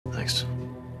Thanks.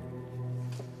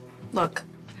 Look,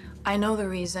 I know the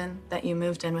reason that you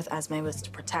moved in with Esme was to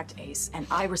protect Ace, and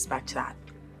I respect that.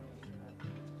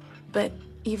 But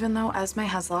even though Esme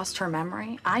has lost her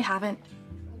memory, I haven't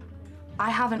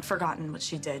forgotten what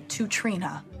she did to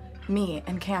Trina, me,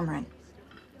 and Cameron.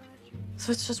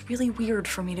 So it's just really weird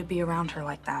for me to be around her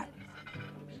like that.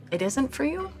 It isn't for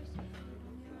you?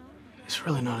 It's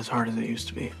really not as hard as it used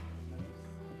to be.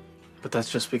 But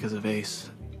that's just because of Ace.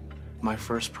 My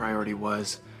first priority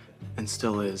was, and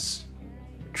still is,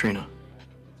 Trina.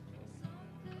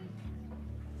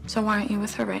 So why aren't you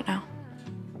with her right now?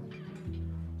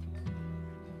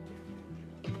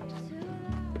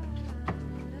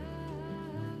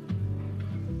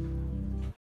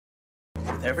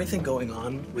 With everything going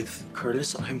on with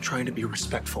Curtis, I'm trying to be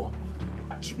respectful.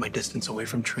 Keep my distance away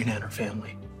from Trina and her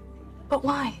family. But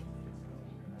why?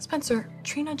 Spencer,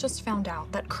 Trina just found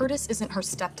out that Curtis isn't her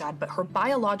stepdad, but her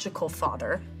biological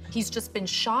father. He's just been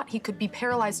shot. He could be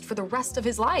paralyzed for the rest of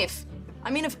his life.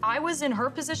 I mean, if I was in her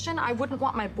position, I wouldn't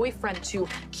want my boyfriend to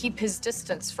keep his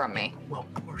distance from me. Well,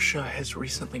 Portia has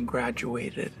recently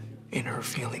graduated in her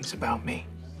feelings about me.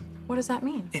 What does that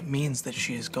mean? It means that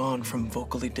she has gone from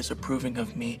vocally disapproving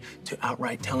of me to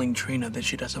outright telling Trina that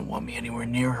she doesn't want me anywhere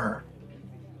near her.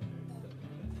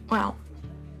 Well,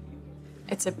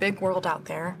 it's a big world out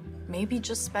there. Maybe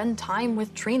just spend time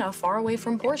with Trina far away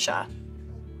from Portia.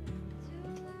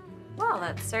 Well,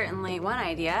 that's certainly one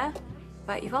idea,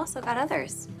 but you've also got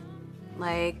others.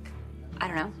 Like, I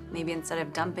don't know, maybe instead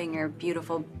of dumping your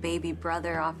beautiful baby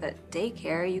brother off at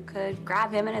daycare, you could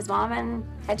grab him and his mom and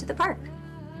head to the park.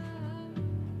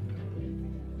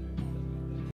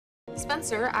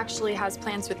 Spencer actually has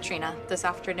plans with Trina this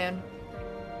afternoon.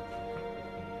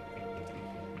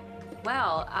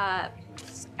 Well,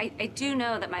 I do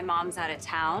know that my mom's out of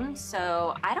town,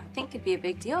 so I don't think it'd be a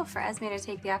big deal for Esme to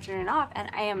take the afternoon off, and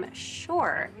I am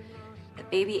sure that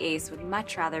baby Ace would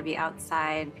much rather be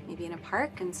outside, maybe in a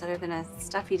park instead of in a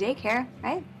stuffy daycare,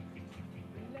 right?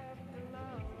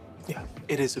 Yeah,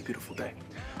 it is a beautiful day.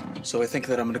 So I think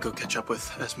that I'm gonna go catch up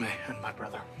with Esme and my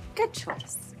brother. Good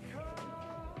choice.